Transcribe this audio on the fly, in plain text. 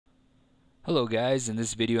Hello guys, in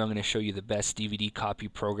this video I'm going to show you the best DVD copy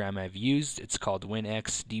program I've used. It's called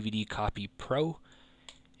WinX DVD Copy Pro,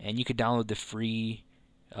 and you can download the free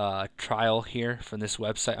trial here from this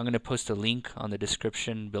website. I'm going to post a link on the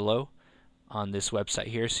description below on this website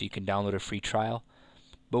here so you can download a free trial.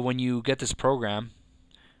 But when you get this program,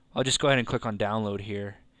 I'll just go ahead and click on download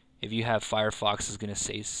here. If you have Firefox, it's going to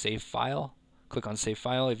say save file. Click on save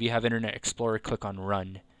file. If you have Internet Explorer, click on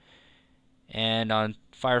run. And on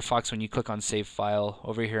Firefox, when you click on save file,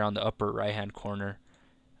 over here on the upper right hand corner,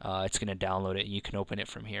 it's going to download it and you can open it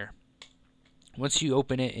from here. Once you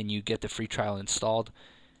open it and you get the free trial installed,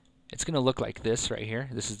 it's going to look like this right here.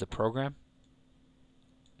 This is the program.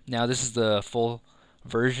 Now this is the full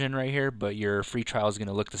version right here, but your free trial is going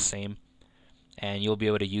to look the same and you'll be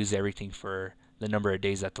able to use everything for the number of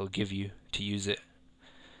days that they'll give you to use it.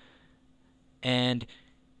 And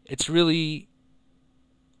it's really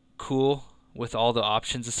cool with all the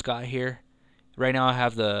options it's got here. Right now I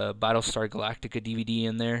have the Battlestar Galactica DVD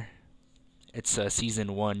in there. It's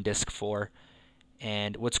season 1, disc 4.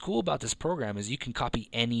 And what's cool about this program is you can copy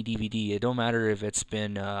any DVD. It don't matter if it's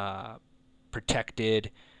been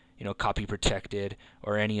protected, copy protected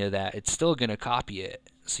or any of that. It's still gonna copy it.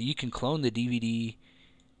 So you can clone the DVD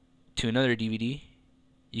to another DVD.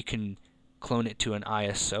 You can clone it to an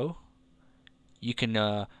ISO. You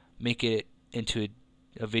can make it into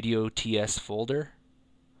a video TS folder.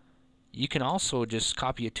 You can also just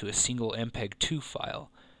copy it to a single Mpeg2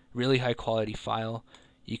 file, really high quality file.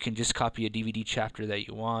 You can just copy a DVD chapter that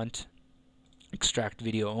you want, extract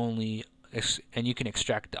video only, and you can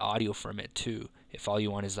extract the audio from it too if all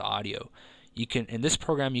you want is the audio. You can, in this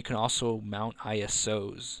program, you can also mount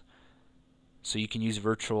ISOs, so you can use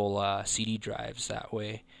virtual CD drives that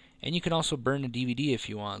way. And you can also burn a DVD if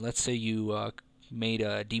you want. Let's say you made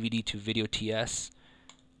a DVD to video TS,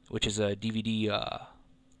 which is a DVD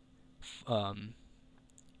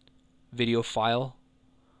video file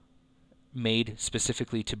made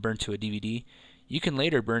specifically to burn to a DVD. You can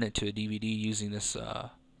later burn it to a DVD using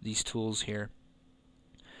these tools here.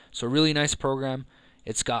 So really nice program.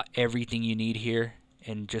 It's got everything you need here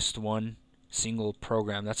in just one single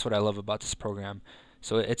program. That's what I love about this program.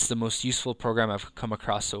 So it's the most useful program I've come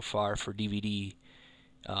across so far for DVD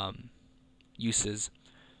uses.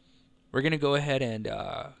 We're going to go ahead and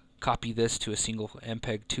copy this to a single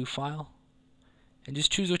Mpeg2 file and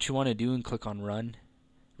just choose what you want to do and click on run.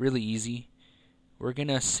 Really easy. We're going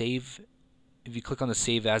to save. If you click on the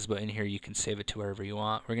save as button here, you can save it to wherever you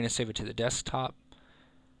want. We're going to save it to the desktop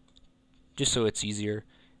just so it's easier.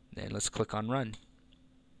 Then let's click on run,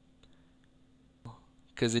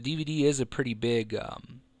 because the DVD is a pretty big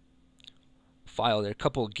file. There are a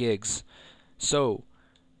couple of gigs, so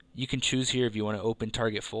you can choose here if you want to open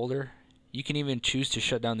target folder. You can even choose to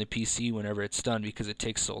shut down the PC whenever it's done because it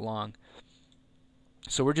takes so long.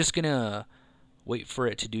 So we're just gonna wait for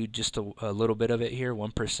it to do just a little bit of it here,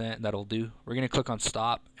 1%. That'll do. We're gonna click on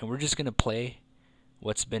stop and we're just gonna play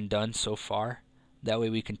what's been done so far. That way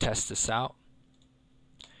we can test this out.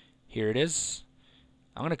 Here it is.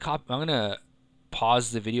 I'm gonna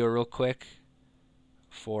pause the video real quick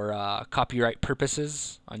for copyright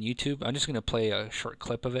purposes on YouTube. I'm just gonna play a short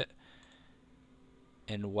clip of it.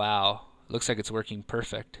 And wow, looks like it's working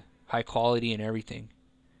perfect. High quality and everything.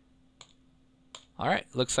 Alright,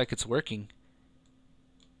 looks like it's working.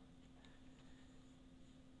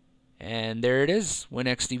 And there it is,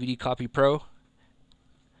 WinX DVD Copy Pro.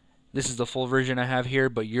 This is the full version I have here,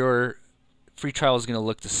 but your free trial is going to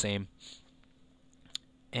look the same.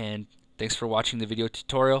 And thanks for watching the video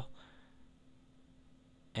tutorial,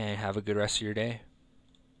 and have a good rest of your day.